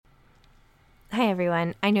Hi,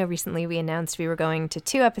 everyone. I know recently we announced we were going to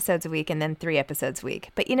 2 episodes a week and then 3 episodes a week.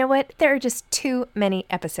 But you know what? There are just too many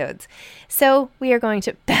episodes. So we are going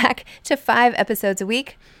back to 5 episodes a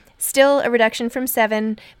week. Still a reduction from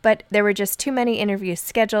 7, but there were just too many interviews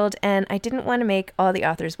scheduled, and I didn't want to make all the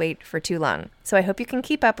authors wait for too long. So I hope you can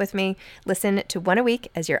keep up with me. Listen to 1 a week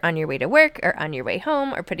as you're on your way to work or on your way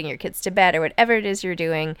home or putting your kids to bed or whatever it is you're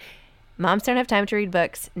doing. Moms Don't Have Time to Read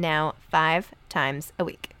Books, now 5 times a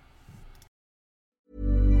week.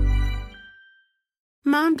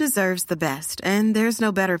 Mom deserves the best, and there's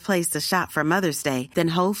no better place to shop for Mother's Day than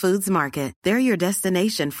Whole Foods Market. They're your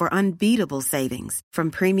destination for unbeatable savings, from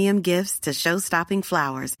premium gifts to show-stopping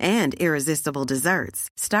flowers and irresistible desserts.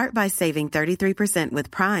 Start by saving 33% with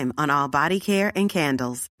Prime on all body care and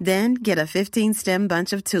candles. Then get a 15-stem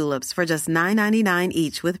bunch of tulips for just $9.99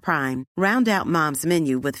 each with Prime. Round out Mom's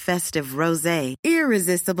menu with festive rosé,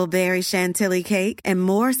 irresistible berry chantilly cake, and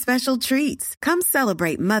more special treats. Come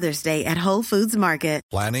celebrate Mother's Day at Whole Foods Market.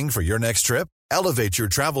 Planning for your next trip? Elevate your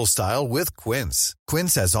travel style with Quince.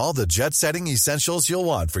 Quince has all the jet-setting essentials you'll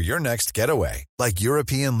want for your next getaway, like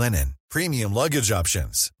European linen, premium luggage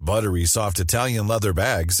options, buttery soft Italian leather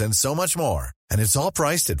bags, and so much more. And it's all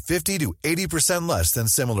priced at 50 to 80% less than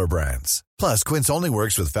similar brands. Plus, Quince only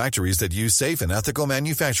works with factories that use safe and ethical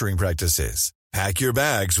manufacturing practices. Pack your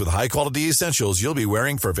bags with high-quality essentials you'll be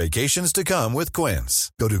wearing for vacations to come with Quince.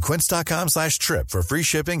 Go to quince.com/trip for free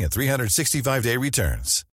shipping and 365-day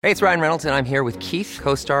returns. Hey, it's Ryan Reynolds, and I'm here with Keith,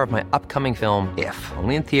 co-star of my upcoming film, If,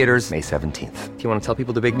 only in theaters May 17th. Do you want to tell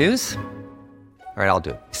people the big news? All right, I'll do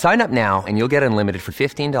it. Sign up now and you'll get unlimited for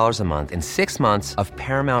 $15 a month and 6 months of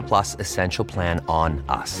Paramount Plus Essential Plan on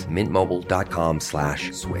us.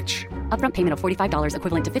 MintMobile.com/switch. Upfront payment of $45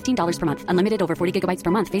 equivalent to $15 per month. Unlimited over 40 gigabytes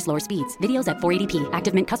per month. Face lower speeds. Videos at 480p.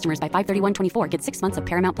 Active Mint customers by 531.24 get 6 months of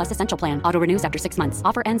Paramount Plus Essential Plan. Auto renews after 6 months.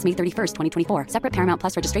 Offer ends May 31st, 2024. Separate Paramount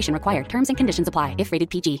Plus registration required. Terms and conditions apply if rated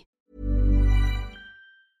PG.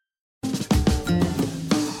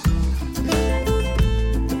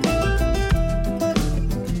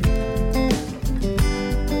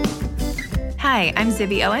 Hi, I'm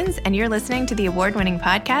Zibby Owens, and you're listening to the award-winning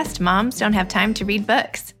podcast, Moms Don't Have Time to Read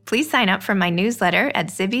Books. Please sign up for my newsletter at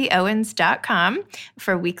zibbyowens.com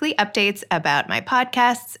for weekly updates about my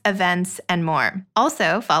podcasts, events, and more.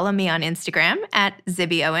 Also, follow me on Instagram at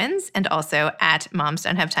zibbyowens and also at Moms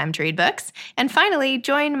Don't Have Time to Read Books. And finally,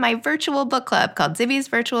 join my virtual book club called Zibby's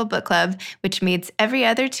Virtual Book Club, which meets every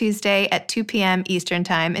other Tuesday at 2 p.m. Eastern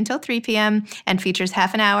Time until 3 p.m. and features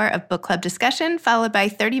half an hour of book club discussion followed by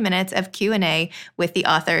 30 minutes of Q&A with the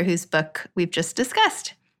author whose book we've just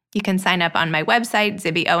discussed. You can sign up on my website,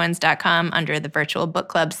 zibbyowens.com, under the Virtual Book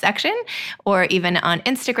Club section, or even on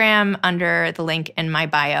Instagram under the link in my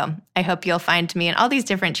bio. I hope you'll find me in all these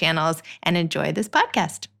different channels and enjoy this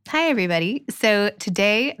podcast. Hi, everybody. So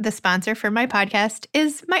today, the sponsor for my podcast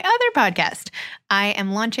is my other podcast. I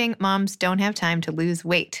am launching Moms Don't Have Time to Lose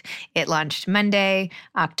Weight. It launched Monday,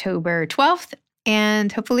 October 12th.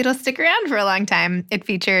 And hopefully it'll stick around for a long time. It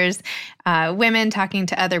features women talking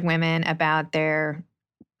to other women about their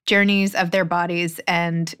journeys of their bodies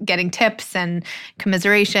and getting tips and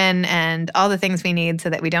commiseration and all the things we need so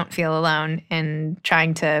that we don't feel alone in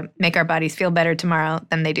trying to make our bodies feel better tomorrow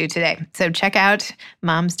than they do today. So check out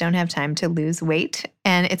Moms Don't Have Time to Lose Weight.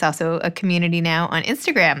 And it's also a community now on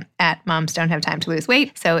Instagram at Moms Don't Have Time to Lose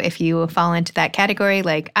Weight. So if you fall into that category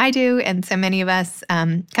like I do and so many of us,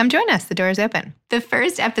 come join us. The door is open. The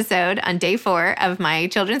first episode on day 4 of my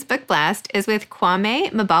children's book blast is with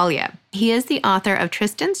Kwame Mabalia. He is the author of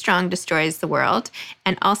Tristan Strong Destroys the World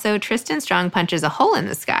and also Tristan Strong Punches a Hole in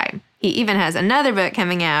the Sky. He even has another book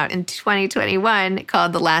coming out in 2021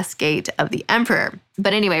 called The Last Gate of the Emperor.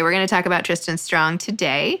 But anyway, we're going to talk about Tristan Strong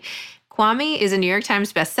today. Kwame is a New York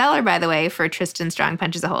Times bestseller, by the way, for Tristan Strong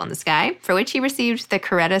Punches a Hole in the Sky, for which he received the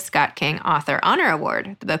Coretta Scott King Author Honor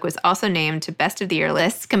Award. The book was also named to Best of the Year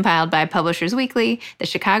lists compiled by Publishers Weekly, the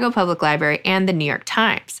Chicago Public Library, and the New York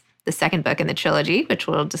Times. The second book in the trilogy, which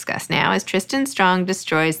we'll discuss now, is Tristan Strong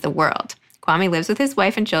Destroys the World. Kwame lives with his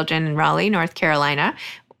wife and children in Raleigh, North Carolina,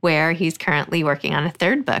 where he's currently working on a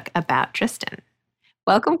third book about Tristan.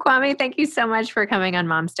 Welcome, Kwame. Thank you so much for coming on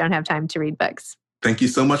Moms Don't Have Time to Read Books. Thank you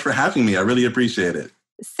so much for having me. I really appreciate it.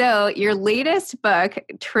 So your latest book,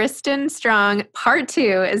 Tristan Strong, Part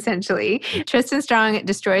 2, essentially, Tristan Strong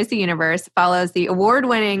Destroys the Universe, follows the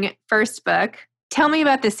award-winning first book. Tell me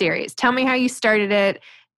about this series. Tell me how you started it.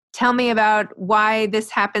 Tell me about why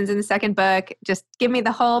this happens in the second book. Just give me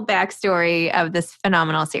the whole backstory of this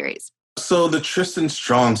phenomenal series. So the Tristan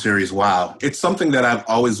Strong series, wow. It's something that I've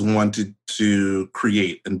always wanted to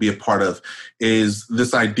create and be a part of, is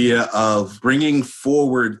this idea of bringing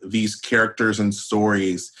forward these characters and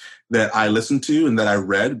stories that I listened to and that I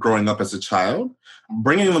read growing up as a child,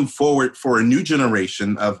 bringing them forward for a new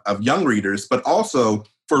generation of young readers, but also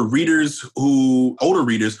for older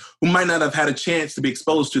readers who might not have had a chance to be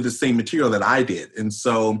exposed to the same material that I did. And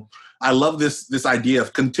so I love this idea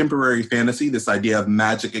of contemporary fantasy, this idea of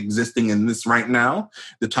magic existing in this right now,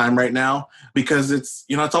 the time right now, because it's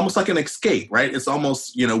almost like an escape, right? It's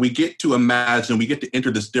almost, we get to imagine, we get to enter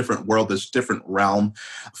this different world, this different realm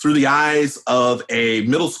through the eyes of a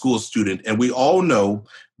middle school student. And we all know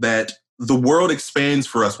that the world expands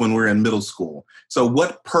for us when we're in middle school. So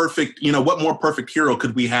what more perfect hero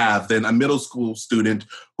could we have than a middle school student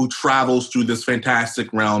who travels through this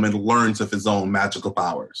fantastic realm and learns of his own magical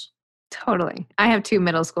powers? Totally. I have 2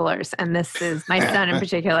 middle schoolers, and this is my son in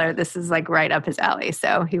particular. This is like right up his alley.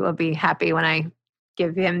 So he will be happy when I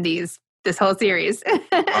give him this whole series.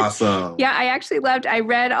 Awesome. Yeah, I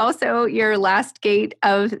read also your Last Gate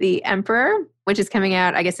of the Emperor, which is coming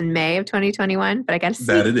out, I guess, in May of 2021, but I got a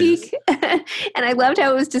sneak peek. And I loved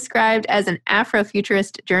how it was described as an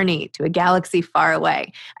Afrofuturist journey to a galaxy far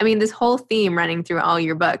away. I mean, this whole theme running through all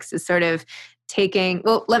your books is sort of maybe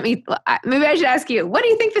I should ask you, what do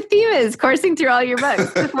you think the theme is coursing through all your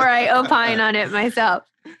books before I opine on it myself?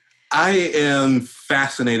 I am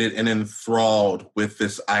fascinated and enthralled with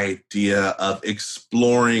this idea of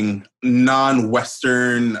exploring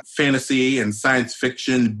non-Western fantasy and science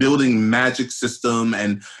fiction, building magic system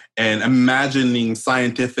and imagining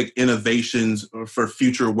scientific innovations for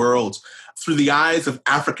future worlds through the eyes of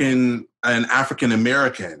African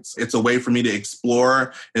Americans. It's a way for me to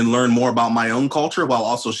explore and learn more about my own culture while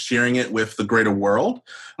also sharing it with the greater world,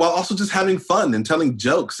 while also just having fun and telling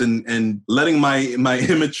jokes and letting my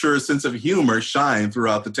immature sense of humor shine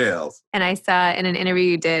throughout the tales. And I saw in an interview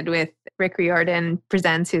you did with Rick Riordan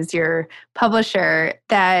Presents, who's your publisher,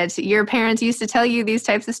 that your parents used to tell you these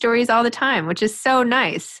types of stories all the time, which is so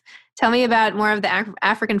nice. Tell me about more of the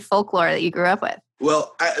African folklore that you grew up with.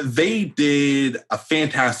 Well, they did a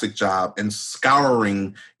fantastic job in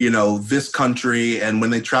scouring, this country. And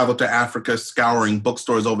when they traveled to Africa, scouring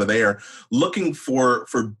bookstores over there, looking for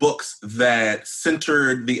books that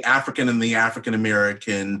centered the African and the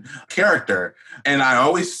African-American character. And I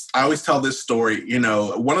always tell this story,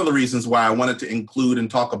 one of the reasons why I wanted to include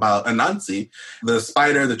and talk about Anansi, the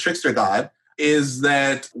spider, the trickster god, is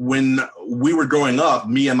that when we were growing up,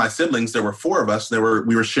 me and my siblings, there were 4 of us, we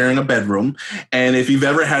were sharing a bedroom. And if you've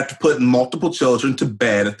ever had to put multiple children to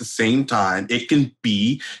bed at the same time, it can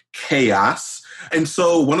be chaos. And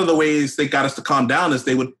so one of the ways they got us to calm down is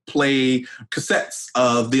they would play cassettes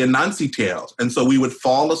of the Anansi tales. And so we would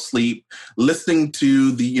fall asleep listening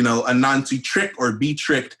to the, Anansi trick or be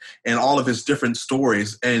tricked and all of his different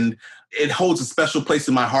stories. And it holds a special place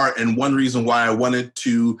in my heart, and one reason why I wanted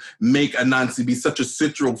to make Anansi be such a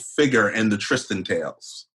central figure in the Tristan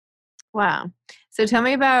tales. Wow. So tell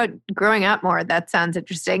me about growing up more. That sounds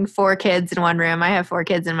interesting. 4 kids in one room. I have 4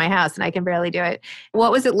 kids in my house, and I can barely do it.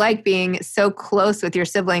 What was it like being so close with your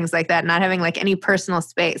siblings like that, not having like any personal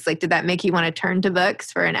space? Like, did that make you want to turn to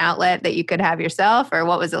books for an outlet that you could have yourself, or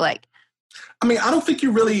what was it like? I mean, I don't think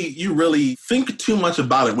you really think too much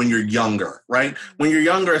about it when you're younger, right? When you're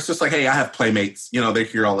younger, it's just like, hey, I have playmates. They're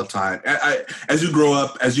here all the time. As you grow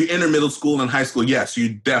up, as you enter middle school and high school, yes, you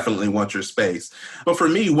definitely want your space. But for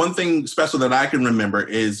me, one thing special that I can remember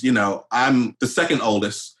is, I'm the second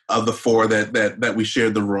oldest of the 4 that we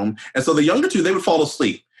shared the room. And so the younger 2, they would fall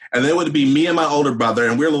asleep. And then it would be me and my older brother,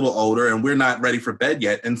 and we're a little older, and we're not ready for bed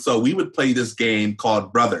yet. And so we would play this game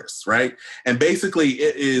called Brothers, right? And basically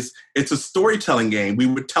it's a storytelling game. We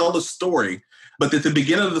would tell the story, but at the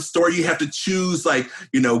beginning of the story, you have to choose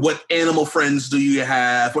what animal friends do you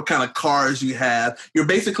have, what kind of cars you have. You're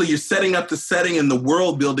setting up the setting and the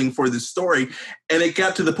world building for this story. And it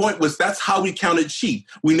got to the point that's how we counted sheep.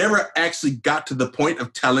 We never actually got to the point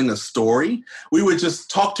of telling a story. We would just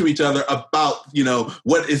talk to each other about,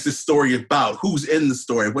 what is this story about? Who's in the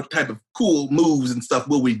story? What type of cool moves and stuff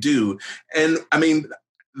will we do? And I mean,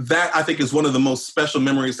 that I think is one of the most special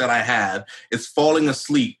memories that I have, is falling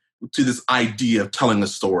asleep to this idea of telling a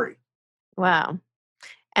story. Wow.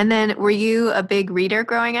 And then were you a big reader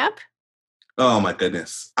growing up? Oh my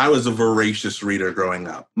goodness. I was a voracious reader growing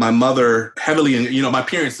up. My mother my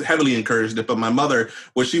parents heavily encouraged it, but my mother,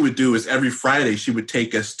 what she would do is every Friday she would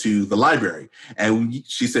take us to the library. And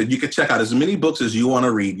she said, you could check out as many books as you want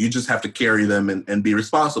to read. You just have to carry them and be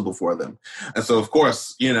responsible for them. And so, of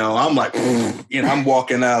course, I'm like, I'm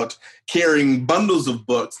walking out carrying bundles of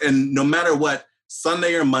books. And no matter what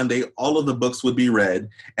Sunday or Monday, all of the books would be read,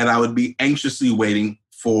 and I would be anxiously waiting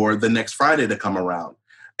for the next Friday to come around.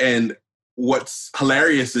 And what's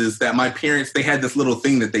hilarious is that my parents, they had this little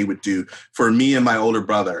thing that they would do for me and my older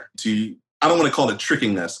brother to, I don't want to call it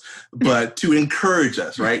tricking us, but to encourage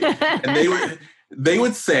us, right? And they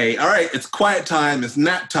would say, all right, it's quiet time, it's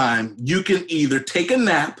nap time. You can either take a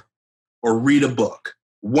nap or read a book.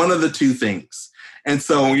 One of the two things. And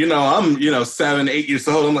so, I'm, 7, 8 years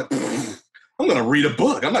old. I'm like, I'm going to read a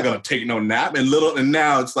book. I'm not going to take no nap. And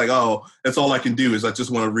now it's like, oh, that's all I can do is I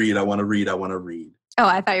just want to read. I want to read. I want to read. Oh,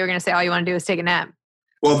 I thought you were going to say all you want to do is take a nap.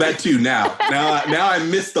 Well, that too now. Now I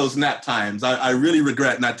miss those nap times. I really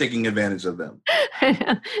regret not taking advantage of them.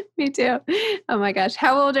 Me too. Oh my gosh.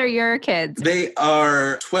 How old are your kids? They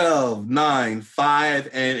are 12, 9, 5,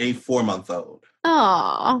 and a 4-month-old.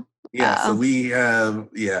 Oh. Yeah, so we have,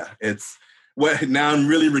 it's... Well, now I'm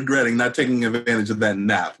really regretting not taking advantage of that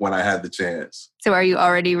nap when I had the chance. So are you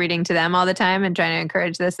already reading to them all the time and trying to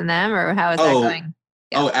encourage this in them, or how is that going?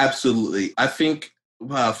 Yeah. Oh, absolutely. I think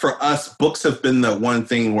for us, books have been the one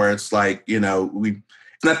thing where it's like, it's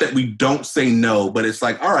not that we don't say no, but it's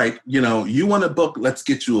like, all right, you want a book, let's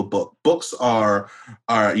get you a book. Books are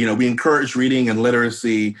we encourage reading and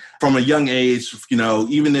literacy from a young age,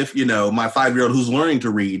 even if, my 5-year-old who's learning to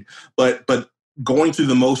read, but going through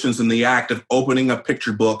the motions in the act of opening a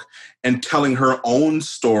picture book and telling her own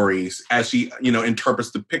stories as she, interprets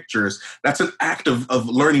the pictures. That's an act of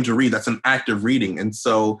learning to read. That's an act of reading. And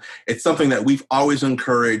so it's something that we've always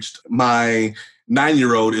encouraged. My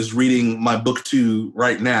 9-year-old is reading my book 2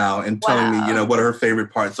 right now and telling me, what her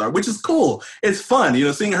favorite parts are, which is cool. It's fun,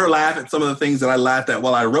 seeing her laugh at some of the things that I laughed at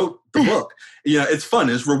while I wrote the book. It's fun.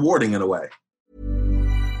 It's rewarding in a way.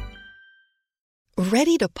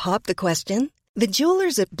 Ready to pop the question? The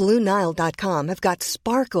jewelers at BlueNile.com have got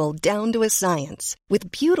sparkle down to a science with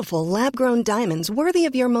beautiful lab-grown diamonds worthy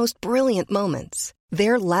of your most brilliant moments.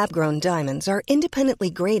 Their lab-grown diamonds are independently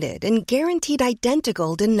graded and guaranteed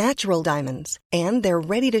identical to natural diamonds, and they're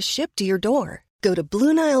ready to ship to your door. Go to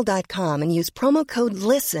BlueNile.com and use promo code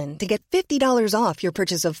LISTEN to get $50 off your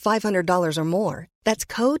purchase of $500 or more. That's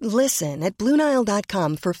code LISTEN at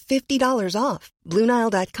BlueNile.com for $50 off.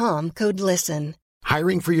 BlueNile.com, code LISTEN.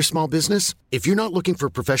 Hiring for your small business? If you're not looking for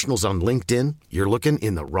professionals on LinkedIn, you're looking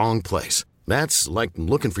in the wrong place. That's like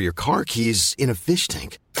looking for your car keys in a fish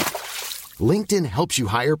tank. LinkedIn helps you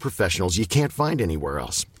hire professionals you can't find anywhere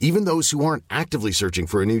else, even those who aren't actively searching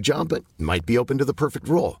for a new job but might be open to the perfect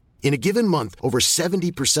role. In a given month, over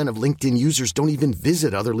 70% of LinkedIn users don't even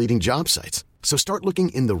visit other leading job sites. So start looking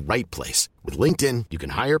in the right place. With LinkedIn, you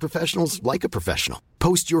can hire professionals like a professional.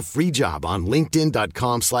 Post your free job on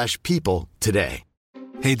linkedin.com/people today.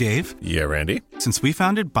 Hey, Dave. Yeah, Randy. Since we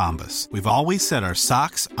founded Bombas, we've always said our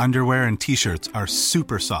socks, underwear, and T-shirts are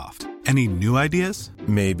super soft. Any new ideas?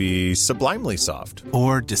 Maybe sublimely soft.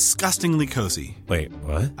 Or disgustingly cozy. Wait,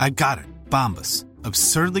 what? I got it. Bombas.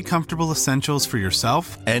 Absurdly comfortable essentials for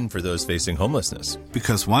yourself and for those facing homelessness.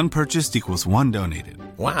 Because one purchased equals one donated.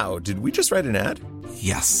 Wow, did we just write an ad?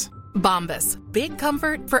 Yes. Bombas. Big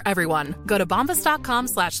comfort for everyone. Go to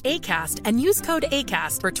bombas.com/ACAST and use code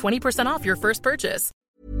ACAST for 20% off your first purchase.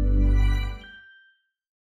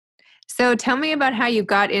 So tell me about how you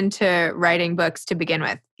got into writing books to begin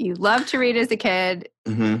with. You loved to read as a kid,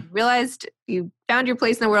 realized you found your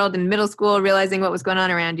place in the world in middle school, realizing what was going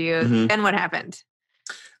on around you. Then what happened?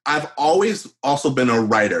 I've always also been a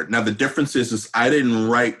writer. Now, the difference is I didn't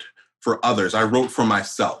write for others. I wrote for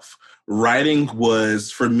myself. Writing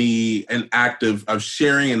was, for me, an act of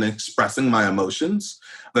sharing and expressing my emotions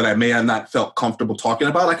that I may have not felt comfortable talking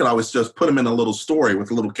about. I could always just put them in a little story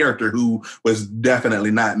with a little character who was definitely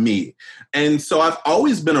not me. And so I've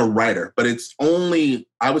always been a writer, but it's only,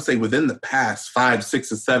 I would say, within the past 5,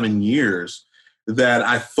 6, or 7 years that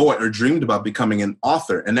I thought or dreamed about becoming an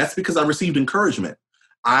author. And that's because I received encouragement.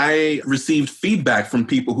 I received feedback from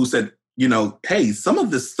people who said, hey, some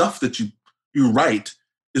of this stuff that you write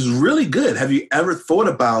is really good. Have you ever thought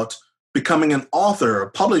about becoming an author or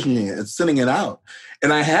publishing it and sending it out?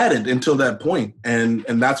 And I hadn't until that point. And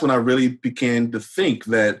that's when I really began to think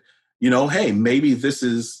that, hey, maybe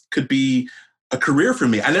this could be a career for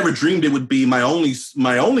me. I never dreamed it would be my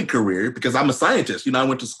only career because I'm a scientist. I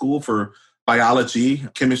went to school for biology,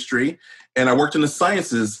 chemistry, and I worked in the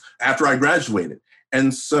sciences after I graduated.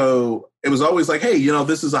 And so it was always like, hey,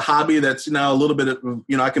 this is a hobby that's, a little bit of,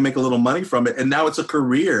 I can make a little money from it. And now it's a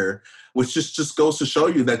career, which just goes to show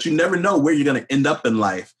you that you never know where you're going to end up in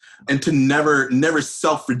life, and to never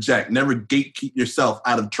self-reject, never gatekeep yourself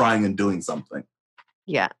out of trying and doing something.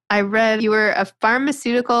 Yeah. I read you were a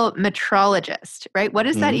pharmaceutical metrologist, right? What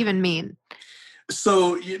does that even mean?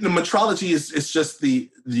 So metrology is just the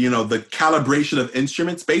calibration of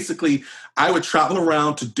instruments. Basically, I would travel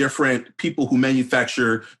around to different people who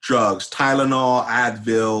manufacture drugs, Tylenol,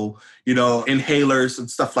 Advil, inhalers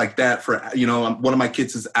and stuff like that for, one of my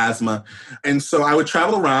kids has asthma. And so I would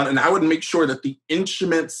travel around and I would make sure that the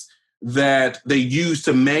instruments that they use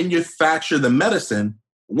to manufacture the medicine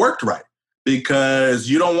worked right. Because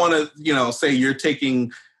you don't want to, say you're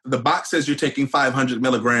taking, the box says you're taking 500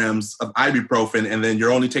 milligrams of ibuprofen and then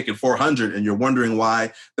you're only taking 400 and you're wondering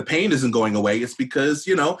why the pain isn't going away. It's because,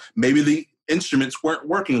 maybe the instruments weren't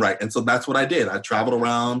working right. And so that's what I did. I traveled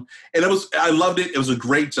around and I loved it. It was a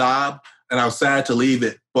great job and I was sad to leave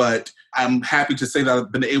it, but I'm happy to say that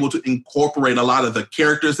I've been able to incorporate a lot of the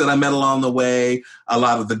characters that I met along the way, a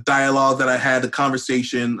lot of the dialogue that I had, the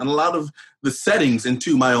conversation, and a lot of the settings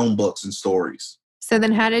into my own books and stories. So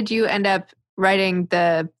then how did you end up writing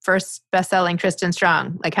the first best-selling Tristan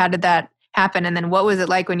Strong? Like, how did that happen? And then what was it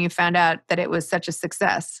like when you found out that it was such a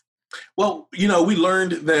success? Well, we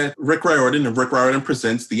learned that Rick Riordan and Rick Riordan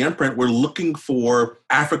Presents, the imprint, were looking for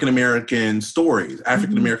African-American stories,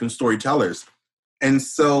 African-American storytellers. And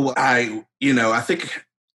so I think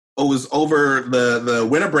it was over the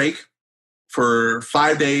winter break for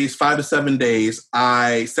 5 to 7 days,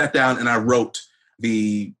 I sat down and I wrote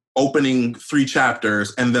the opening 3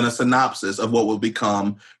 chapters and then a synopsis of what will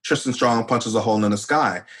become Tristan Strong Punches a Hole in the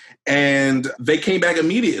Sky. And they came back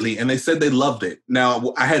immediately and they said they loved it.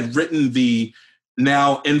 Now, I had written the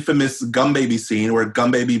now infamous Gum Baby scene where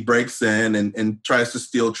Gum Baby breaks in and tries to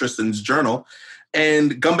steal Tristan's journal.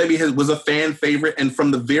 And Gum Baby was a fan favorite. And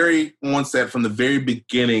from the very onset, from the very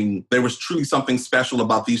beginning, there was truly something special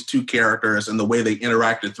about these 2 characters and the way they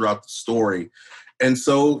interacted throughout the story. And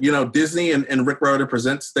so, Disney and Rick Riordan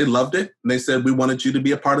Presents, they loved it. And they said, we wanted you to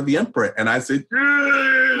be a part of the imprint. And I said,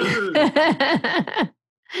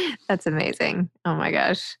 That's amazing. Oh my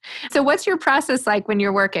gosh. So what's your process like when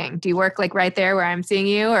you're working? Do you work like right there where I'm seeing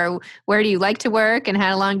you, or where do you like to work, and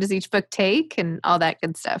how long does each book take and all that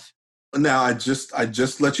good stuff? Now, I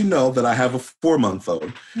just let you know that I have a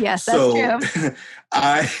 4-month-old. Yes, that's true.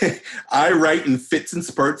 I write in fits and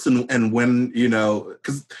spurts, and when,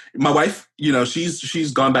 because my wife,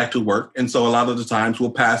 she's gone back to work. And so a lot of the times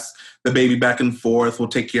we'll pass the baby back and forth. We'll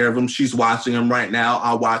take care of him. She's watching him right now.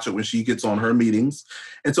 I'll watch it when she gets on her meetings.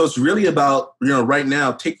 And so it's really about, right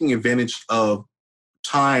now, taking advantage of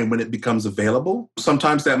time when it becomes available.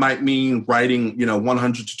 Sometimes that might mean writing,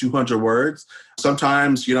 100 to 200 words.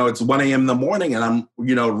 Sometimes, it's 1 a.m. in the morning and I'm,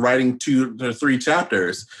 writing 2 or 3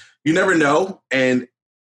 chapters. You never know. And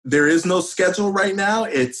there is no schedule right now.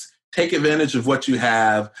 It's take advantage of what you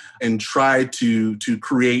have and try to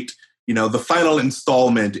create, the final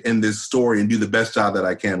installment in this story and do the best job that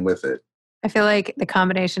I can with it. I feel like the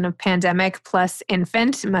combination of pandemic plus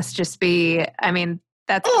infant must just be, I don't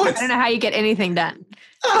know how you get anything done.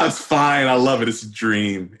 Oh, it's fine. I love it. It's a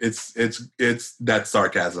dream. It's that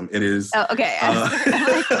sarcasm. It is. Oh, okay.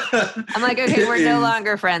 I'm like, okay, we're no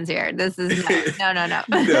longer friends here. This is no. No,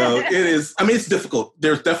 it is. It's difficult.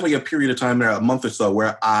 There's definitely a period of time there, a month or so,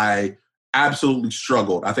 where I absolutely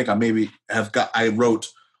struggled. I think I wrote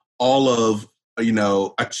all of,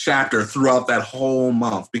 a chapter throughout that whole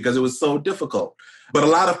month because it was so difficult. But a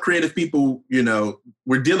lot of creative people,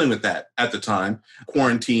 were dealing with that at the time.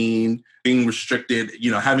 Quarantine, being restricted,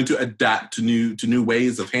 having to adapt to new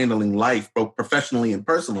ways of handling life, both professionally and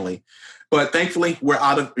personally. But thankfully, we're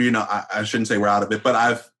out of, I shouldn't say we're out of it, but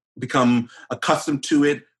I've become accustomed to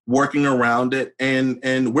it, working around it,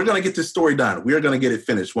 and we're going to get this story done. We're going to get it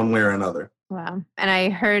finished one way or another. Wow. And I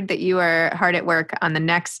heard that you are hard at work on the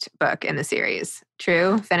next book in the series.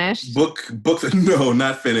 True? Finished? Book? No,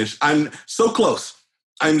 not finished. I'm so close.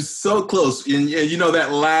 And that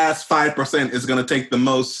last 5% is going to take the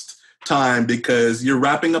most time because you're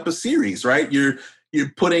wrapping up a series, right? You're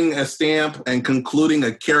putting a stamp and concluding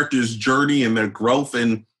a character's journey and their growth,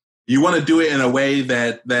 and you want to do it in a way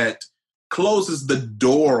that closes the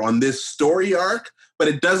door on this story arc, but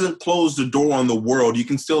it doesn't close the door on the world. You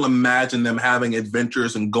can still imagine them having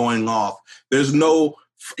adventures and going off. There's no,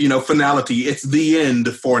 finality. It's the end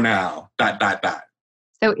for now, ...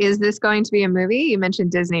 So is this going to be a movie? You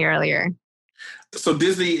mentioned Disney earlier. So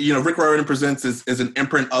Disney, Rick Riordan Presents is an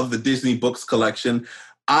imprint of the Disney Books collection.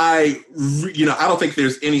 I don't think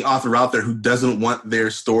there's any author out there who doesn't want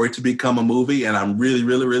their story to become a movie, and I'm really,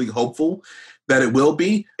 really, really hopeful that it will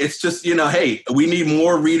be. It's just, hey, we need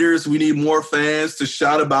more readers, we need more fans to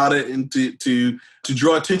shout about it and to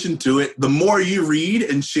draw attention to it. The more you read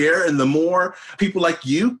and share, and the more people like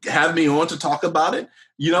you have me on to talk about it,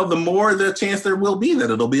 the more the chance there will be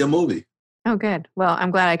that it'll be a movie. Oh, good. Well, I'm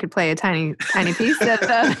glad I could play a tiny piece of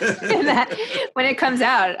in that. When it comes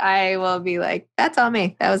out, I will be like, that's all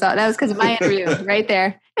me. That was because of my interview right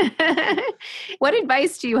there. What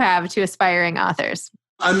advice do you have to aspiring authors?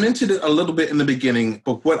 I mentioned it a little bit in the beginning,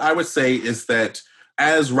 but what I would say is that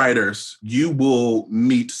as writers, you will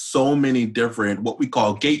meet so many different, what we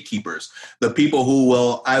call gatekeepers, the people who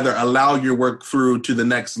will either allow your work through to the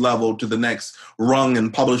next level, to the next rung in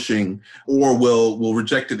publishing, or will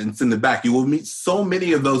reject it and send it back. You will meet so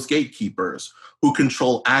many of those gatekeepers who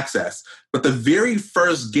control access. But the very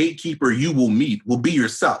first gatekeeper you will meet will be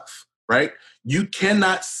yourself, right? You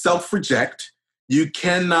cannot self-reject. You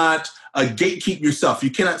cannot gatekeep yourself. You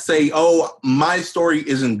cannot say, oh, my story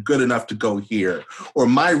isn't good enough to go here, or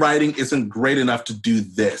my writing isn't great enough to do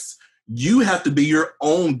this. You have to be your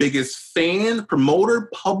own biggest fan, promoter,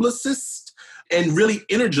 publicist, and really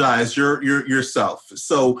energize yourself.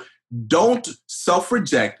 So don't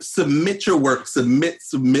self-reject. Submit your work. Submit.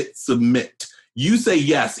 You say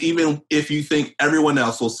yes, even if you think everyone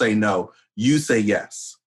else will say no. You say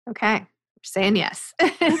yes. Okay. Saying yes.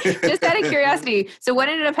 Just out of curiosity. So what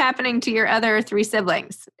ended up happening to your other 3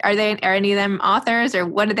 siblings? Are any of them authors, or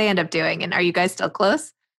what did they end up doing? And are you guys still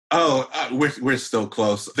close? Oh, we're still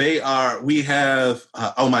close. We have,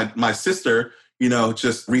 my sister,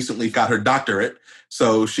 just recently got her doctorate.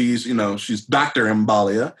 So she's Dr.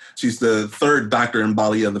 Mbalia. She's the 3rd Dr.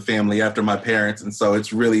 Mbalia of the family after my parents. And so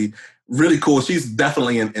it's really, really cool. She's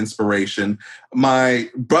definitely an inspiration. My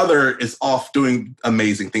brother is off doing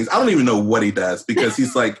amazing things. I don't even know what he does, because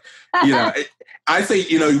he's like, I say,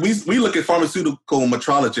 we look at pharmaceutical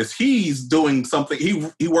metrologists. He's doing something.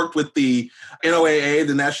 He worked with the NOAA,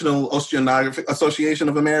 the National Oceanographic Association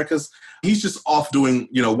of Americas. He's just off doing,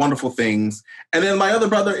 wonderful things. And then my other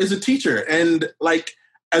brother is a teacher. And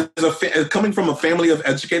coming from a family of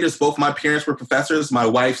educators, both my parents were professors. My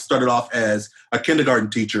wife started off as a kindergarten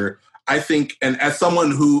teacher. I think, and as someone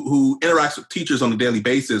who interacts with teachers on a daily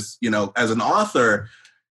basis, as an author,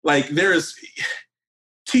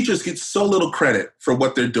 teachers get so little credit for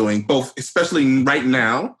what they're doing, both especially right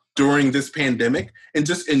now during this pandemic and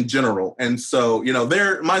just in general. And so,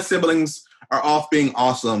 my siblings are off being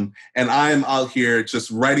awesome, and I'm out here just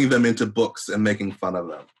writing them into books and making fun of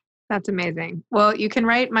them. That's amazing. Well, you can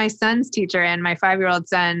write my son's teacher and my 5-year-old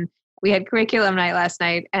son. We had curriculum night last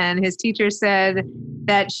night, and his teacher said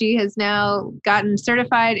that she has now gotten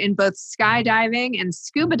certified in both skydiving and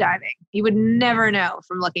scuba diving. You would never know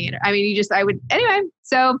from looking at her. I mean, anyway.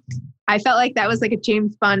 So I felt like that was like a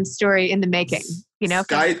James Bond story in the making,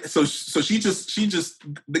 So she just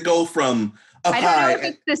they go from up high. I don't know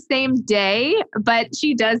if it's the same day, but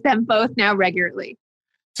she does them both now regularly.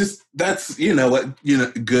 Just that's,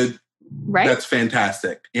 good. Right. That's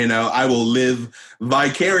fantastic. I will live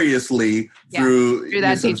vicariously through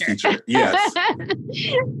that teacher. Yes.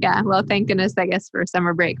 Yeah. Well, thank goodness, I guess, for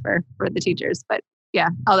summer break for the teachers. But yeah,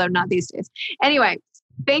 although not these days. Anyway,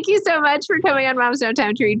 thank you so much for coming on Moms Don't Have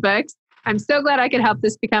Time to Read Books. I'm so glad I could help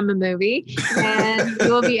this become a movie. And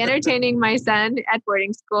we will be entertaining my son at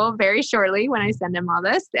boarding school very shortly when I send him all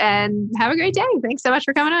this. And have a great day. Thanks so much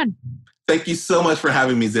for coming on. Thank you so much for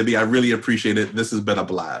having me, Zibby. I really appreciate it. This has been a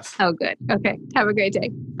blast. Oh, good. Okay. Have a great day.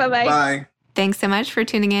 Bye-bye. Bye. Thanks so much for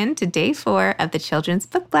tuning in to day 4 of the Children's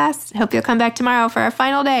Book Blast. Hope you'll come back tomorrow for our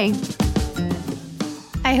final day.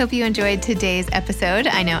 I hope you enjoyed today's episode.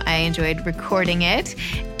 I know I enjoyed recording it.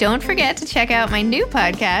 Don't forget to check out my new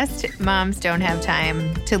podcast, Moms Don't Have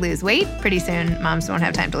Time to Lose Weight. Pretty soon, moms won't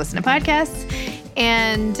have time to listen to podcasts.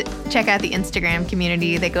 And check out the Instagram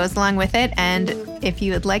community that goes along with it. And if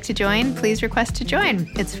you would like to join, please request to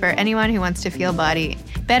join. It's for anyone who wants to feel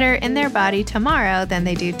better in their body tomorrow than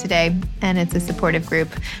they do today. And it's a supportive group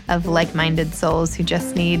of like-minded souls who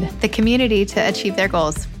just need the community to achieve their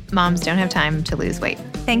goals. Moms don't have time to lose weight.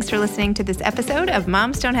 Thanks for listening to this episode of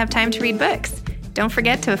Moms Don't Have Time to Read Books. Don't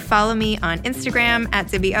forget to follow me on Instagram at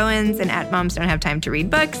Zibby Owens and at Moms Don't Have Time to Read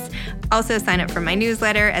Books. Also sign up for my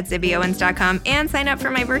newsletter at zibbyowens.com and sign up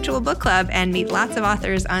for my virtual book club and meet lots of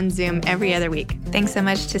authors on Zoom every other week. Thanks so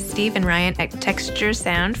much to Steve and Ryan at Texture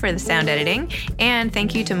Sound for the sound editing. And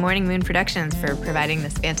thank you to Morning Moon Productions for providing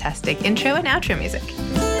this fantastic intro and outro music.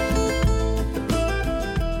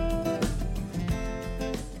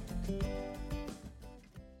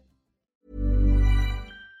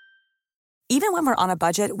 Even when we're on a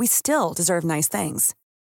budget, we still deserve nice things.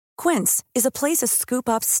 Quince is a place to scoop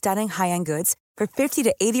up stunning high-end goods for 50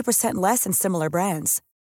 to 80% less than similar brands.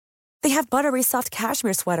 They have buttery soft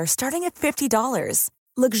cashmere sweaters starting at $50,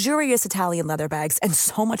 luxurious Italian leather bags, and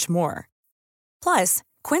so much more. Plus,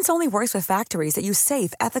 Quince only works with factories that use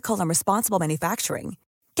safe, ethical, and responsible manufacturing.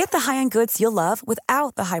 Get the high-end goods you'll love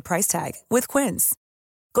without the high price tag with Quince.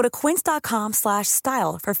 Go to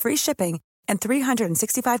quince.com/style for free shipping and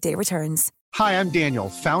 365-day returns. Hi, I'm Daniel,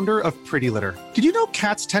 founder of Pretty Litter. Did you know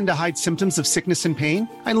cats tend to hide symptoms of sickness and pain?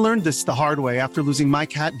 I learned this the hard way after losing my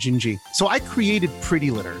cat, Gingy. So I created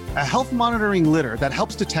Pretty Litter, a health monitoring litter that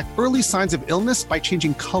helps detect early signs of illness by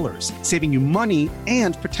changing colors, saving you money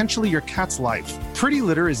and potentially your cat's life. Pretty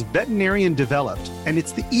Litter is veterinarian developed, and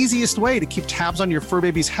it's the easiest way to keep tabs on your fur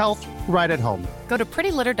baby's health right at home. Go to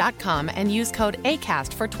prettylitter.com and use code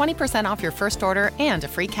ACAST for 20% off your first order and a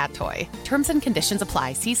free cat toy. Terms and conditions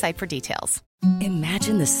apply. See site for details.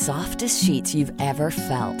 Imagine the softest sheets you've ever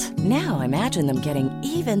felt. Now imagine them getting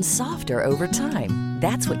even softer over time.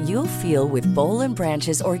 That's what you'll feel with Boll &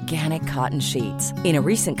 Branch's organic cotton sheets. In a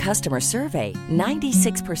recent customer survey,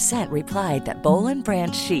 96% replied that Boll &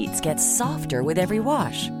 Branch sheets get softer with every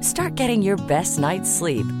wash. Start getting your best night's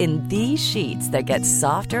sleep in these sheets that get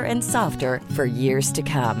softer and softer for years to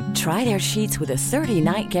come. Try their sheets with a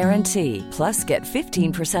 30-night guarantee. Plus, get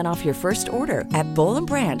 15% off your first order at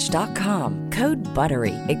bollandbranch.com. Code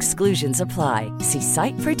BUTTERY. Exclusions apply. See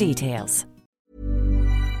site for details.